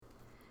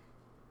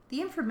The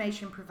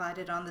information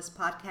provided on this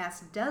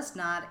podcast does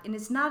not and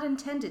is not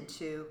intended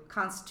to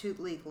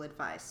constitute legal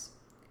advice.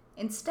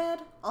 Instead,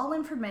 all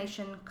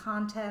information,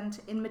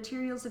 content, and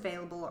materials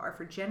available are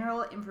for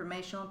general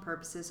informational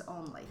purposes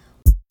only.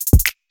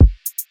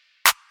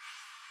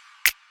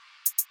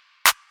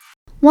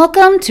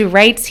 Welcome to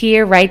Rights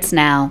Here, Rights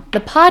Now, the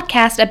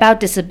podcast about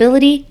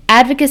disability,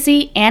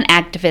 advocacy, and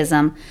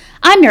activism.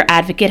 I'm your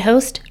advocate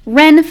host,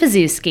 Ren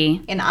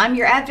Fizewski. And I'm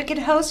your advocate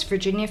host,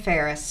 Virginia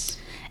Ferris.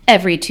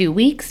 Every 2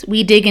 weeks,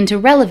 we dig into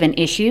relevant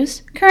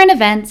issues, current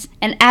events,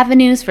 and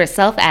avenues for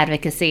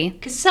self-advocacy.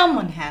 Because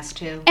someone has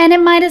to. And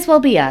it might as well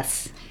be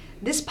us.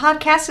 This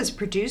podcast is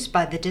produced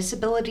by the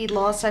Disability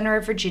Law Center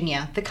of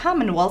Virginia, the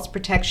Commonwealth's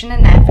protection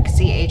and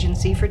advocacy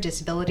agency for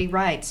disability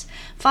rights.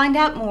 Find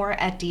out more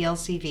at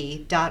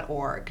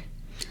dlcv.org.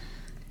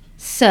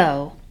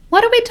 So,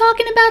 what are we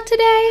talking about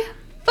today?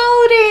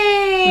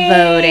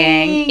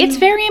 Voting! It's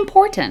very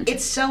important.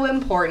 It's so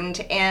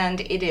important,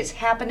 and it is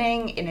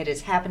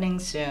happening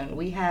soon.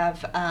 We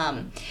have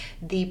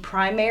the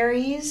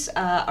primaries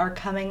are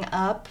coming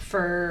up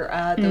for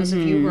those of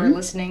you who are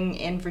listening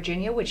in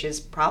Virginia, which is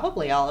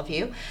probably all of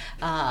you.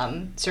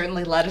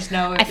 Certainly let us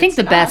know if I think it's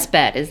the not. Best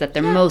bet is that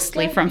they're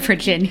mostly from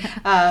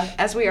Virginia.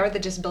 As we are the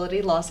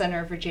Disability Law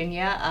Center of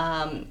Virginia,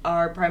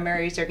 our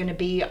primaries are going to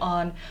be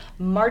on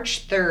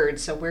March 3rd,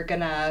 so we're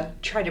going to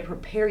try to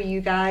prepare you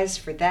guys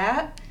for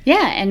that.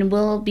 Yeah, and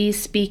we'll be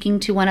speaking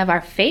to one of our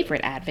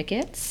favorite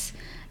advocates,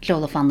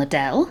 Jolafon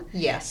Liddell.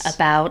 Yes.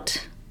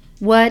 About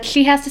what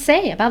she has to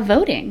say about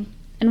voting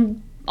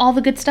and all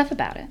the good stuff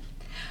about it.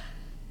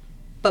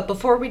 But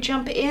before we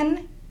jump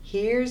in,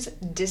 here's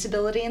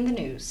Disability in the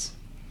News.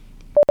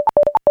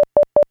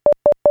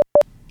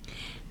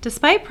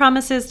 Despite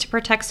promises to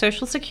protect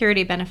Social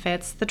Security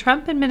benefits, the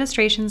Trump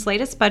administration's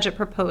latest budget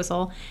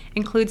proposal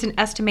includes an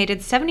estimated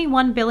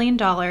 $71 billion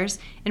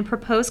in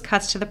proposed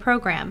cuts to the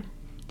program.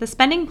 The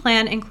spending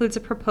plan includes a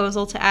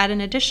proposal to add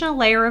an additional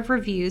layer of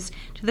reviews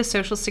to the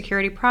Social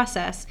Security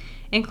process,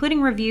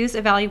 including reviews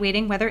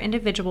evaluating whether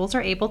individuals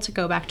are able to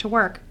go back to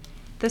work.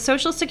 The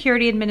Social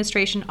Security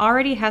Administration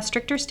already has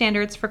stricter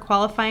standards for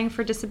qualifying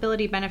for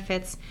disability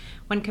benefits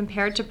when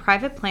compared to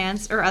private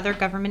plans or other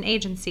government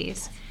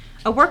agencies.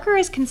 A worker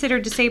is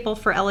considered disabled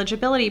for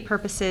eligibility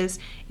purposes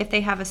if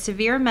they have a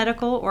severe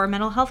medical or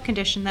mental health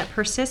condition that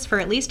persists for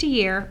at least a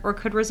year or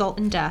could result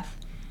in death.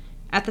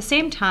 At the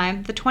same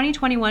time, the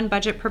 2021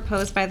 budget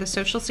proposed by the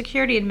Social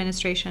Security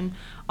Administration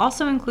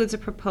also includes a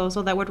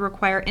proposal that would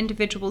require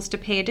individuals to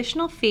pay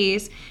additional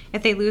fees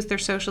if they lose their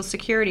Social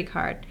Security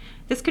card.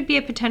 This could be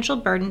a potential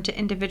burden to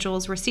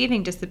individuals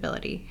receiving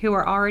disability who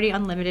are already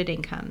on limited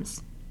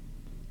incomes.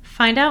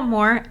 Find out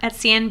more at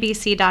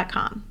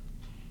cnbc.com.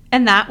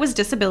 And that was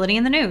Disability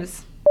in the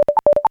News.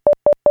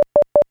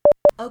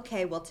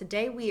 Okay, well,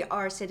 today we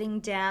are sitting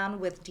down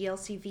with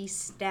DLCV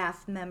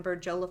staff member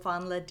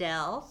Jolafon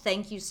Liddell.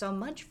 Thank you so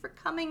much for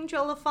coming,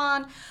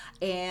 Jolafon.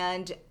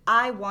 And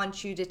I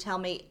want you to tell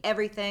me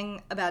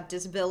everything about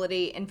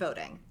disability and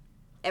voting.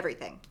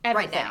 Everything.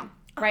 Right now.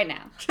 Right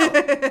now.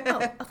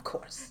 Oh, of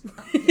course.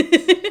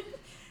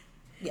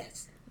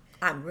 Yes,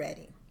 I'm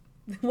ready.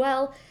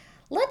 Well,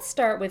 let's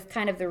start with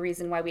kind of the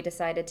reason why we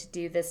decided to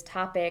do this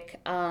topic.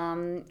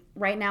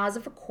 Right now, as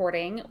of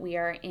recording, we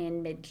are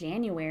in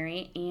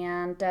mid-January,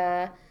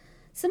 and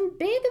some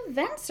big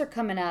events are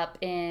coming up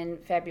in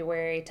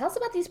February. Tell us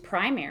about these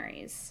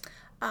primaries.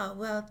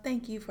 Well,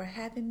 thank you for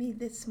having me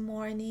this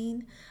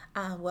morning.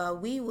 Well,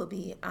 we will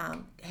be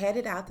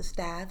headed out the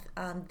staff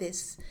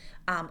this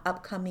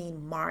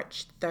upcoming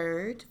March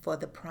 3rd for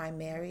the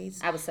primaries.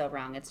 I was so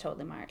wrong. It's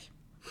totally March,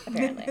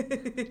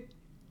 apparently.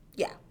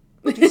 Yeah.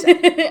 What'd you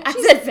say? I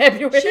said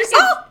February.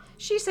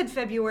 She said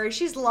February.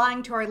 She's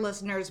lying to our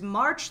listeners.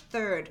 March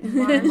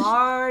 3rd.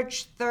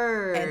 March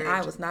 3rd. And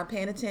I was not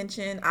paying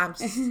attention. I'm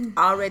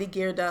already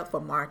geared up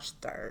for March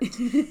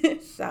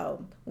 3rd.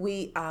 So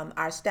we,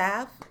 our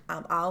staff,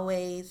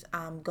 always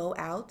go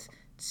out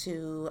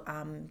to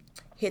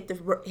hit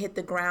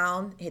the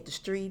ground, hit the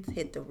streets,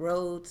 hit the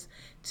roads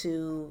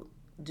to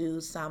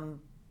do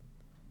some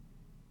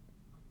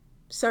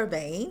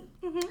surveying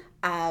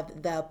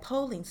of the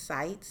polling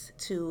sites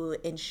to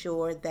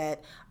ensure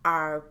that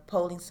our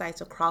polling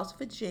sites across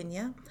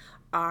Virginia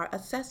are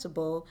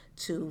accessible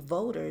to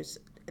voters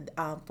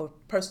for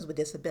persons with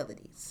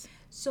disabilities.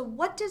 So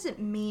what does it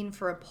mean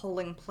for a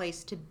polling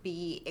place to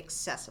be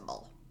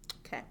accessible?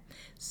 Okay,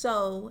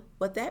 so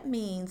what that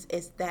means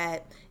is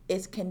that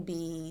it can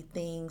be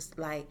things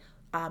like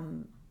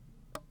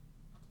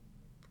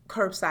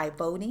curbside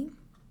voting,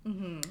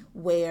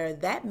 where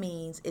that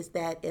means is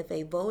that if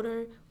a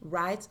voter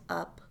rides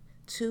up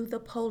to the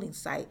polling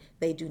site,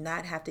 they do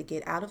not have to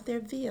get out of their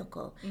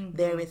vehicle.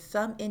 There is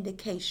some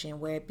indication,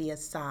 where it be a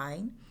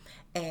sign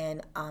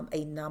and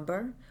a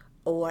number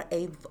or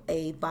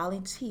a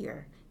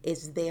volunteer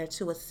is there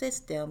to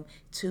assist them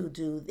to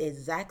do the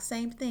exact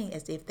same thing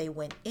as if they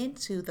went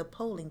into the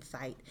polling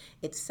site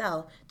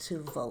itself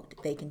to vote.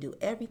 They can do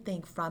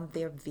everything from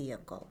their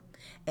vehicle,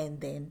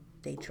 and then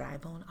they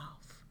drive on off.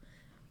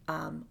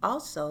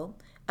 Also,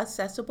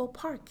 accessible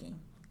parking.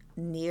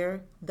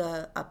 near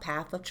a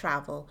path of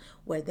travel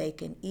where they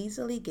can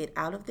easily get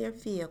out of their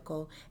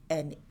vehicle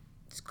and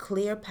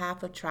clear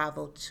path of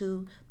travel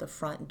to the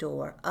front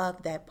door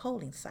of that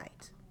polling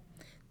site.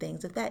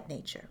 Things of that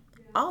nature.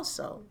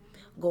 Also,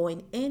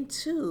 going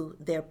into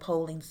their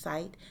polling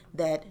site,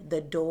 that the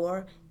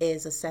door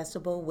is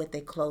accessible with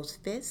a closed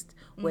fist,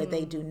 where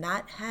they do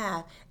not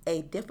have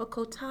a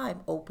difficult time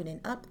opening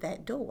up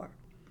that door.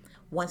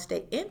 Once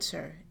they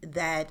enter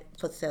that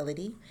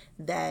facility,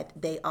 that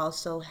they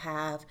also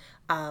have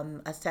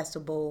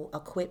accessible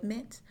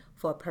equipment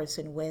for a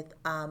person with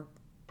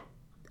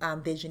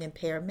vision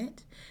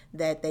impairment,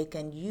 that they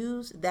can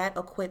use that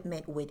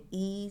equipment with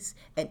ease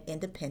and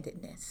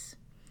independence.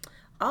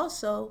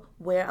 Also,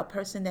 where a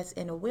person that's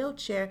in a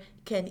wheelchair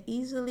can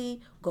easily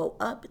go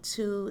up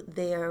to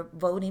their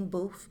voting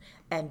booth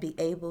and be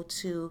able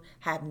to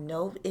have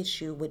no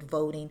issue with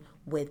voting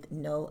with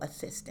no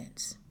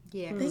assistance.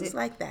 Yeah, Things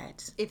like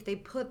that. If they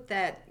put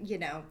that,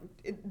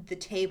 the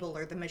table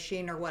or the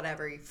machine or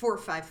whatever 4 or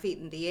 5 feet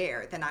in the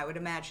air, then I would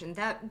imagine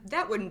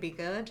that wouldn't be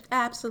good.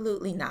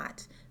 Absolutely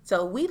not.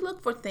 So we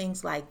look for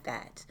things like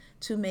that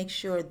to make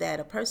sure that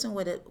a person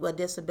with a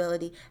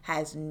disability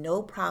has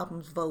no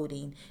problems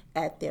voting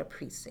at their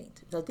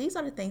precinct. So these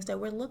are the things that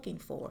we're looking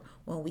for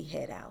when we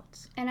head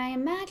out. And I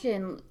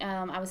imagine,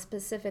 I was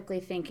specifically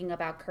thinking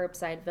about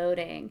curbside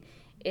voting,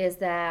 is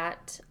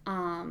that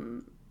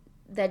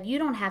that you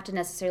don't have to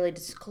necessarily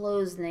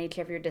disclose the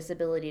nature of your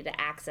disability to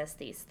access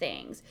these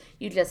things.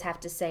 You just have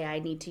to say, I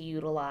need to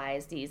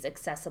utilize these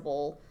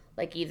accessible,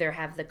 like either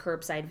have the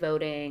curbside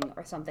voting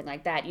or something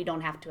like that. You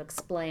don't have to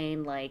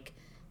explain like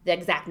the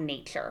exact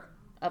nature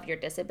of your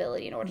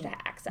disability in order to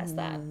access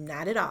that.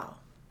 Not at all.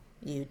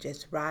 You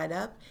just ride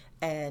up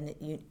and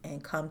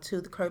come to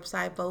the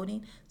curbside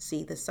voting,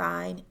 see the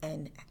sign,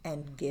 and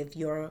give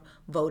your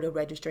voter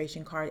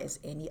registration card as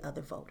any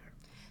other voter.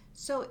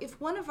 So if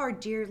one of our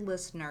dear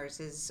listeners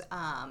is,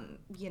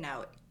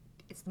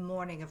 it's the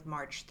morning of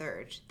March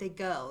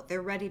 3rd,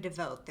 they're ready to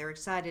vote, they're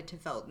excited to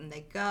vote, and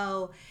they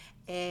go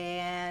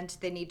and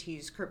they need to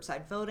use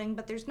curbside voting,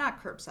 but there's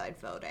not curbside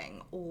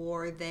voting,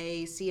 or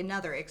they see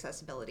another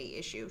accessibility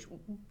issue,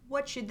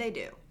 what should they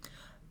do?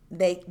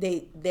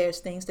 There's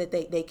things that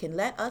they can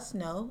let us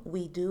know.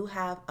 We do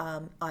have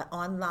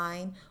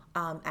online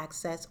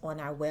access on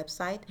our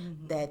website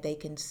that they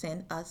can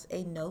send us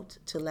a note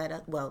to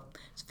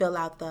fill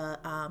out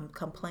the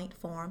complaint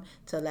form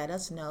to let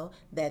us know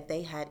that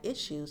they had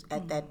issues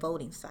at that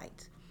voting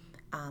site.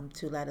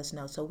 To let us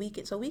know, so we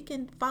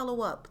can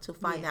follow up to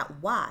find out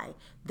why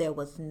there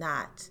was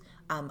not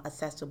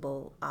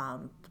accessible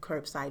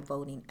curbside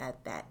voting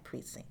at that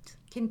precinct.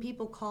 Can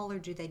people call, or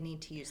do they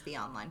need to use the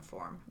online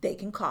form? They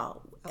can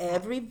call. Okay.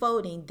 Every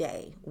voting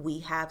day, we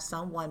have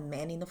someone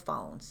manning the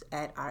phones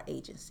at our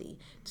agency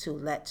to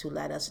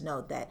let us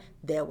know that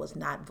there was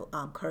not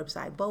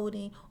curbside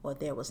voting, or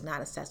there was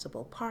not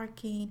accessible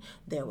parking,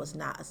 there was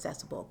not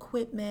accessible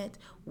equipment.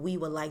 We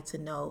would like to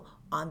know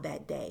on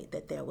that day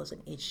that there was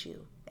an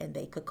issue, and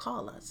they could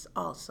call us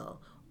also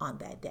on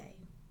that day.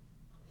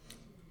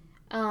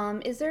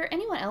 Is there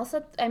anyone else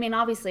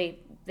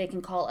obviously they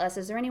can call us.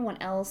 Is there anyone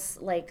else,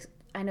 like,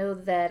 I know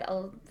that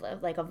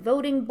like a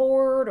voting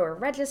board or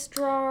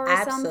registrar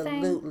or something?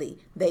 Absolutely.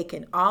 They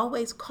can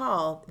always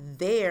call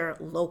their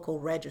local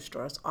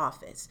registrar's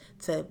office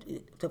to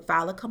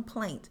file a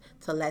complaint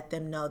to let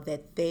them know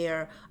that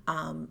their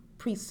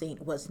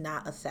precinct was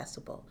not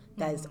accessible.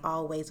 That is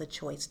always a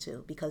choice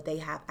too, because they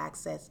have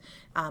access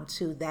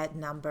to that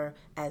number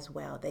as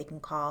well. They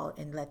can call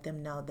and let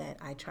them know that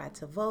I tried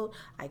to vote,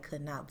 I could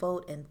not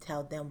vote, and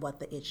tell them what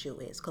the issue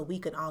is. Because we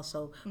can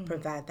also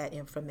provide that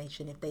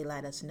information if they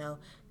let us know,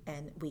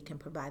 and we can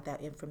provide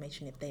that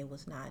information if they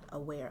was not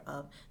aware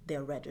of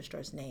their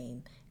registrar's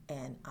name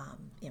and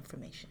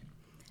information.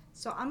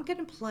 So I'm going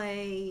to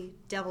play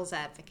devil's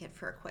advocate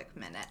for a quick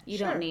minute. You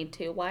don't need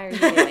to. Why are you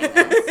doing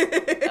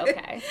this?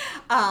 Okay.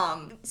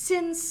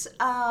 Since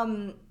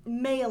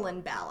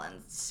mail-in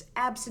ballots,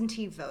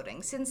 absentee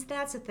voting, since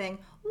that's a thing,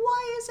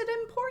 why is it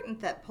important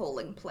that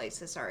polling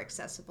places are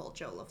accessible,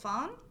 Jo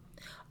LaFawn?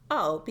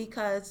 Oh,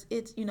 because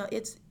it's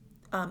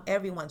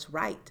everyone's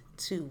right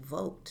to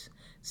vote.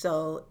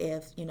 So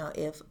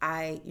if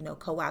I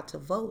go out to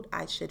vote,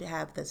 I should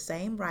have the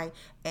same right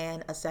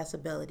and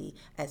accessibility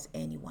as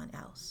anyone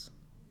else.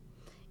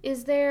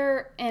 Is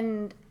there,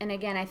 and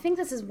again, I think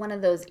this is one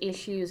of those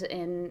issues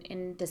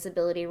in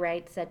disability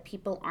rights that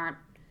people aren't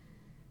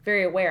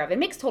very aware of. It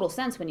makes total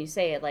sense when you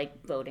say it,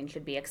 like voting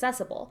should be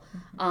accessible.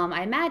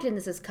 I imagine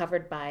this is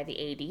covered by the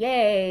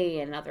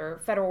ADA and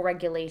other federal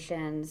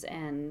regulations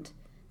and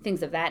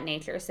things of that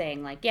nature,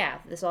 saying like, yeah,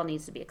 this all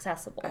needs to be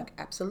accessible.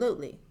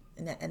 Absolutely.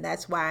 And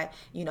that's why,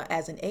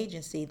 as an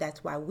agency,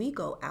 that's why we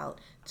go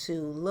out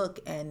to look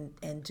and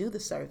do the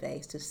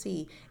surveys to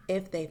see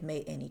if they've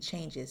made any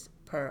changes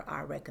per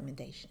our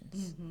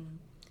recommendations.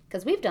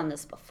 Because we've done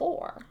this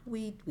before.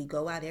 We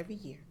go out every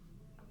year.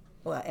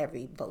 Well,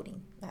 every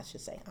voting, I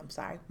should say. I'm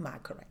sorry, my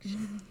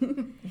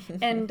correction.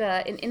 And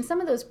in some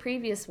of those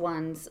previous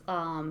ones,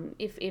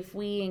 if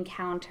we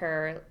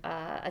encounter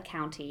a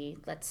county,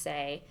 let's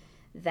say,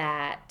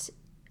 that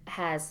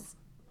has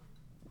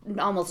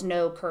almost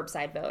no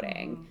curbside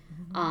voting,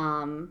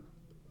 how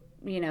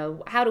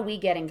do we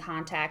get in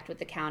contact with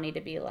the county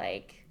to be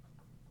like,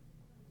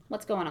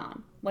 what's going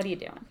on? What are you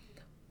doing?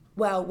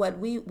 Well, what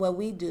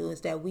we do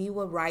is that we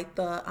will write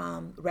the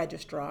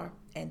registrar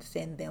and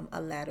send them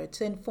a letter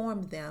to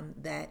inform them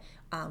that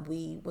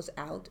we was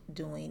out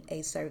doing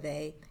a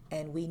survey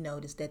and we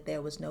noticed that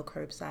there was no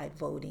curbside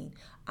voting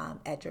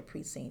at your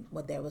precinct.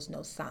 Well, there was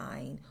no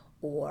sign,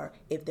 or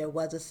if there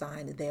was a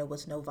sign, there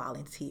was no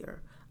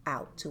volunteer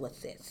out to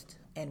assist.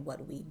 And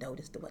what we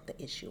noticed what the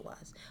issue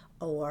was.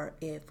 Or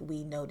if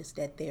we noticed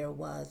that there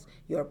was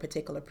your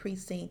particular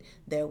precinct,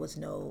 there was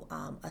no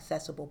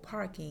accessible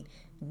parking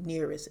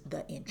nearest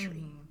the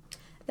entry.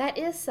 That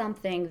is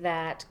something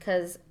that,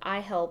 because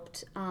I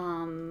helped,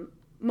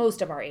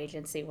 most of our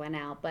agency went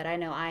out, but I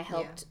know I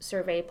helped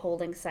survey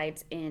polling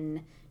sites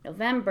in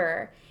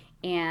November,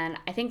 and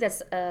I think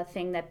that's a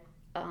thing that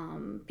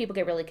people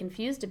get really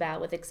confused about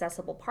with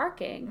accessible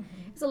parking,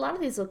 because a lot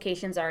of these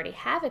locations already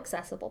have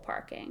accessible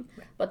parking,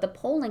 but the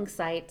polling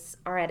sites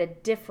are at a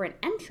different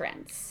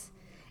entrance.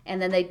 And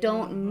then they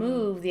don't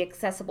move the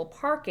accessible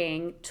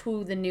parking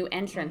to the new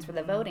entrance for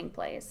the voting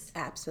place.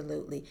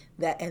 Absolutely.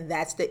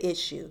 That's the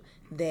issue.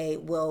 They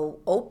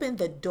will open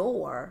the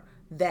door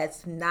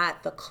that's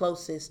not the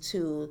closest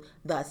to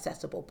the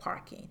accessible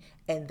parking.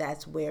 And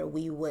that's where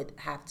we would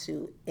have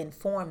to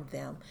inform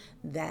them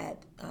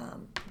that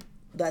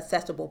the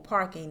accessible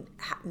parking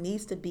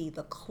needs to be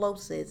the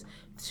closest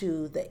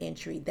to the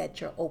entry that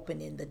you're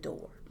opening the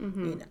door,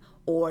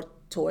 or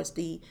towards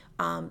the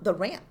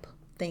ramp.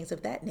 Things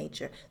of that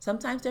nature.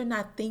 Sometimes they're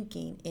not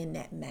thinking in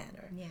that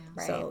manner. Yeah.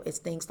 Right. So it's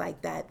things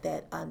like that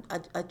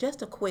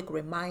just a quick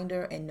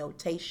reminder and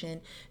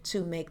notation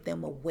to make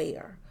them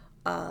aware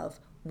of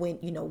when,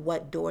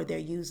 what door they're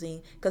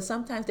using, because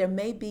sometimes there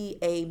may be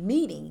a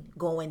meeting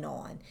going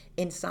on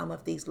in some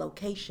of these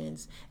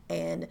locations,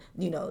 and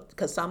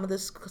because some of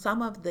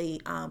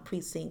the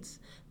precincts,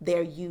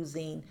 they're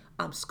using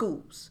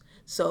schools,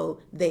 so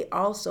they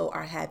also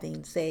are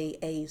having, say,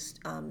 a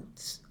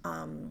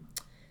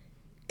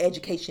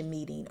education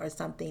meeting or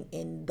something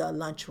in the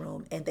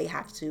lunchroom, and they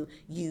have to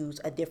use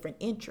a different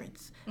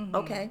entrance.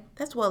 Okay,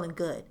 that's well and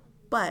good.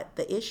 But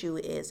the issue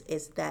is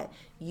that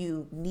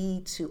you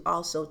need to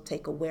also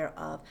take aware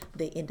of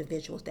the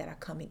individuals that are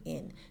coming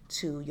in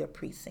to your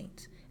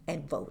precinct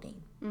and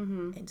voting.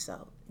 And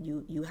so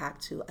you have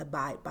to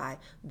abide by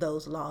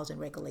those laws and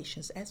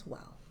regulations as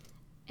well.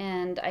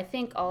 And I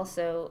think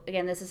also,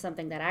 again, this is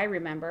something that I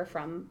remember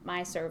from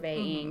my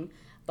surveying,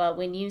 but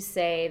when you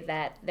say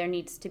that there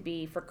needs to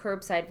be, for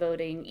curbside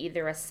voting,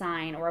 either a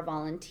sign or a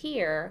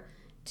volunteer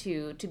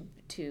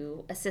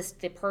to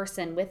assist the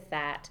person with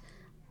that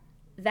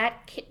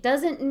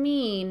doesn't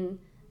mean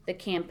the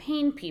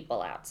campaign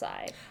people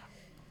outside.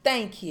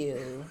 Thank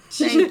you.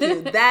 Thank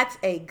you. That's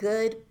a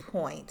good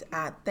point.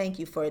 Thank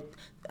you for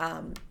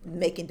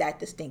making that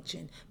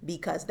distinction,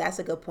 because that's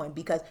a good point,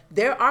 because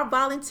there are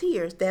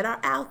volunteers that are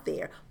out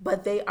there,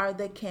 but they are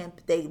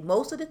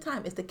most of the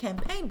time it's the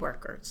campaign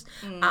workers.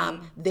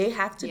 They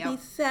have to be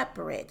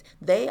separate.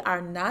 They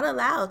are not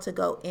allowed to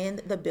go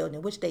in the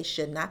building, which they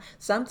should not.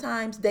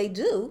 Sometimes they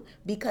do,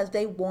 because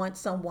they want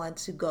someone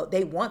to go.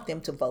 They want them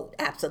to vote.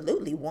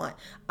 Absolutely want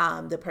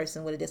the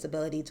person with a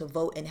disability to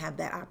vote and have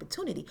that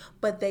opportunity,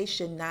 but they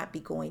should not be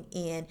going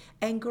in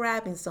and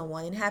grabbing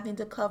someone and having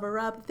to cover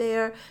up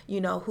their,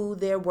 who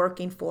they're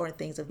working for and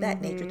things of that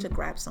nature to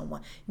grab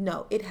someone.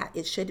 No,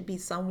 it should be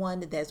someone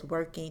that's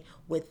working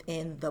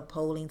within the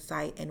polling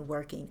site and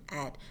working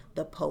at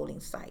the polling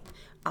site.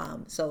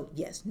 So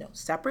yes, no,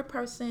 separate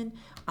person.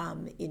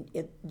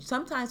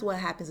 Sometimes what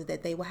happens is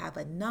that they will have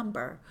a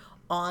number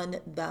on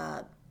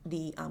the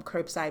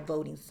curbside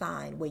voting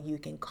sign where you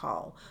can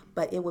call,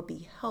 but it would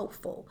be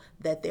helpful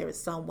that there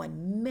is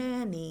someone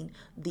manning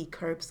the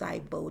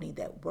curbside voting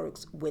that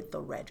works with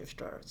the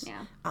registrar's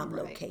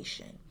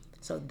location.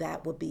 So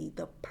that would be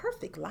the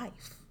perfect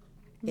life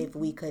if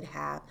we could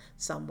have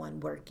someone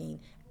working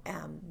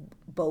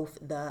both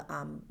the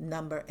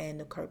number and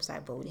the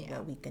curbside voting,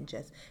 where we can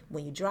just,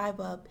 when you drive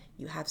up,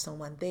 you have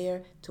someone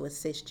there to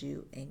assist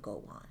you and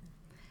go on.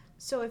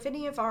 So if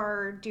any of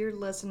our dear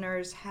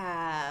listeners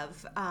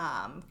have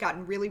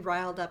gotten really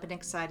riled up and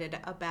excited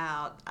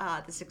about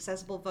this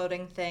accessible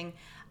voting thing,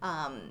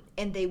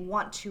 and they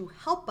want to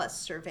help us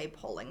survey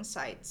polling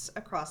sites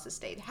across the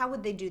state, how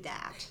would they do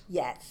that?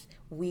 Yes,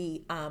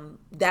 we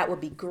that would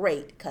be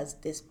great, because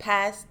this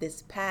past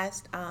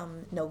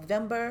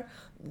November,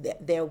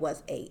 there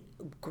was a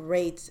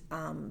great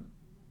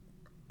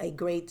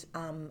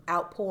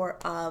outpour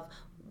of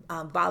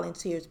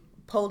volunteers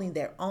polling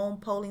their own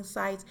polling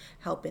sites,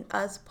 helping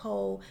us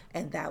poll,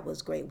 and that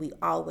was great. We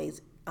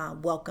always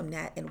welcome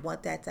that and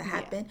want that to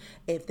happen.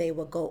 If they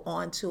will go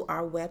on to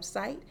our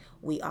website,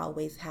 we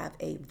always have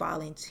a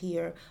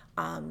volunteer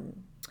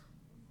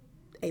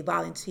a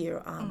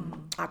volunteer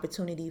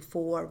opportunity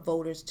for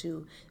voters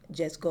to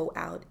just go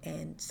out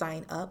and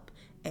sign up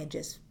and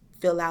just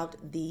fill out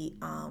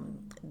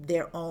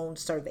their own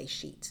survey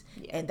sheets.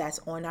 And that's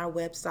on our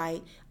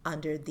website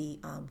under the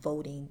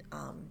voting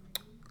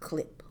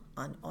clip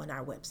on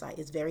our website.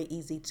 It's very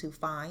easy to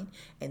find,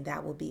 and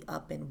that will be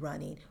up and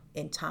running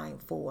in time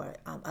for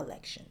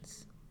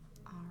elections.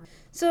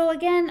 So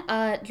again,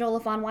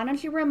 Jolafon, why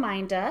don't you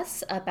remind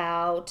us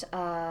about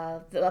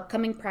the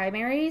upcoming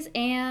primaries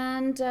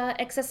and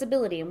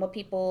accessibility and what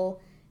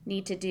people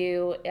need to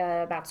do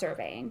about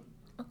surveying?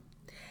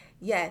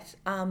 Yes,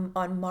 on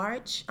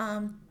March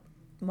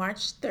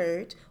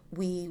 3rd,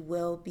 we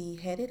will be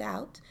headed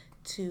out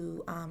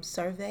to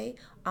survey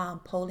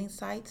polling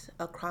sites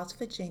across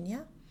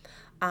Virginia.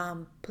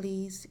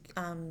 Please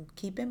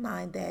keep in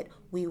mind that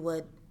we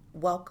would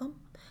welcome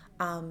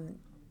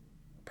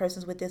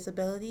persons with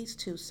disabilities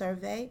to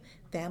survey,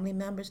 family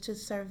members to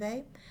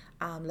survey.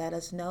 Let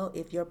us know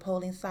if your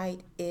polling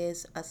site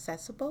is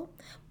accessible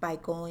by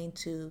going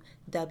to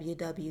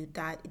www.dlcv.org.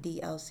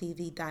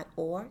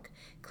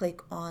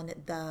 Click on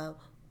the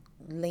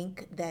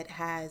link that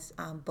has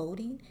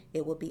voting.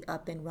 It will be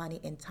up and running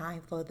in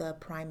time for the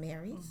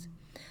primaries.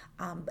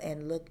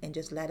 And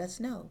just let us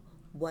know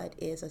what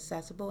is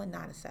accessible and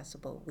not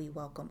accessible. We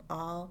welcome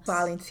all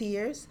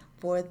volunteers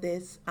for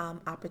this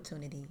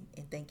opportunity,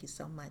 and thank you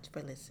so much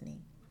for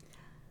listening.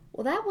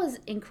 Well, that was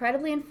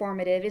incredibly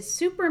informative. It's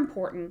super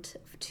important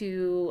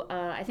to,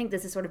 I think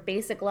this is sort of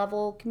basic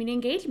level community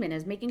engagement,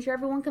 is making sure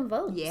everyone can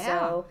vote. Yeah.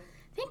 So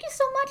thank you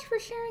so much for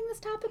sharing this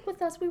topic with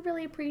us. We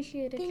really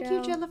appreciate it, Thank Jo.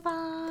 you,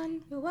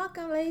 Jolafon. You're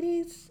welcome,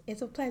 ladies.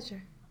 It's a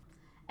pleasure.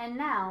 And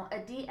now, a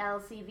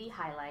DLCV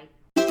highlight.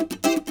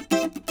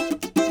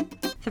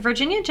 The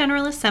Virginia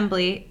General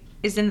Assembly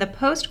is in the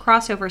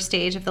post-crossover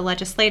stage of the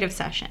legislative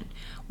session,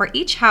 where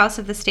each house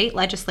of the state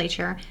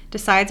legislature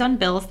decides on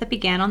bills that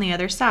began on the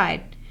other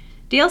side.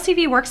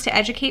 DLCV works to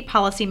educate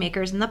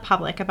policymakers and the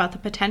public about the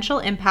potential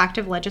impact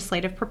of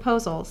legislative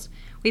proposals.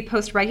 We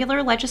post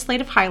regular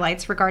legislative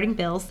highlights regarding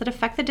bills that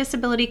affect the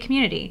disability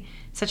community,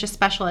 such as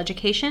special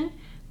education,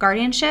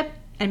 guardianship,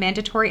 and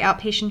mandatory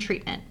outpatient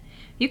treatment.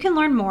 You can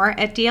learn more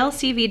at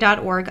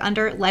dlcv.org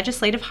under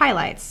Legislative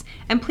Highlights,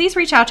 and please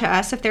reach out to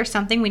us if there's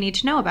something we need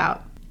to know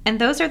about. And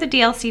those are the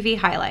DLCV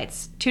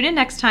highlights. Tune in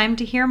next time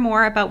to hear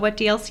more about what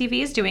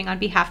DLCV is doing on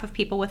behalf of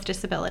people with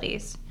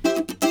disabilities.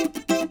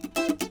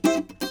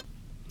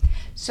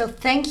 So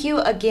thank you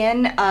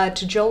again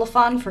to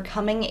Jolafon for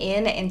coming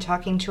in and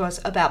talking to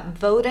us about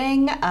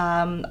voting.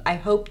 I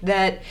hope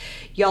that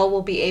y'all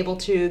will be able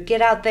to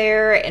get out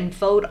there and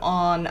vote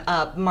on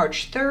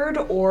March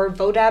 3rd or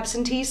vote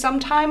absentee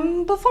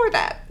sometime before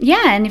that.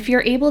 Yeah, and if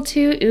you're able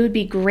to, it would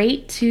be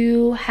great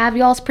to have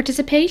y'all's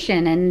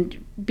participation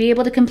and be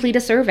able to complete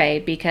a survey,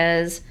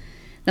 because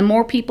the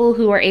more people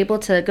who are able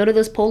to go to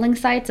those polling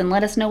sites and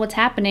let us know what's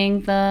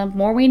happening, the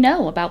more we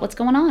know about what's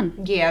going on.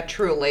 Yeah,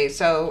 truly.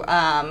 So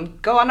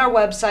go on our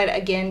website,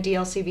 again,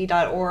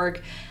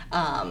 dlcv.org.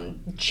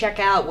 Check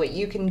out what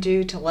you can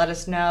do to let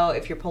us know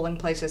if your polling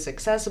place is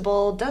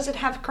accessible. Does it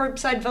have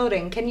curbside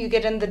voting? Can you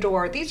get in the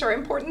door? These are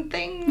important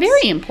things.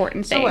 Very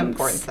important things. So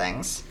important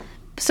things.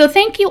 So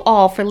thank you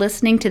all for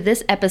listening to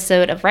this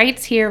episode of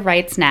Rights Here,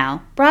 Rights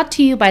Now, brought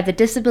to you by the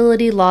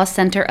Disability Law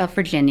Center of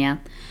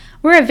Virginia.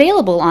 We're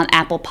available on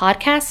Apple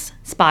Podcasts,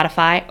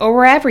 Spotify, or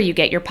wherever you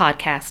get your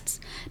podcasts.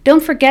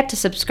 Don't forget to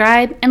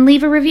subscribe and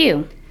leave a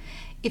review.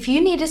 If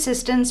you need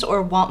assistance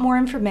or want more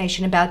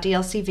information about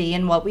DLCV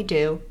and what we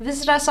do,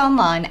 visit us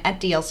online at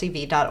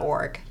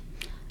dlcv.org.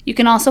 You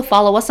can also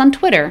follow us on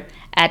Twitter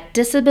at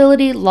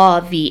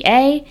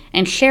DisabilityLawVA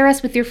and share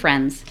us with your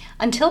friends.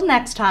 Until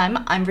next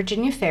time, I'm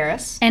Virginia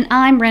Ferris. And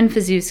I'm Ren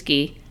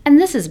Fizewski, and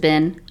this has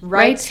been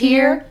Rights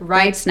Here,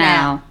 Rights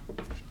Now.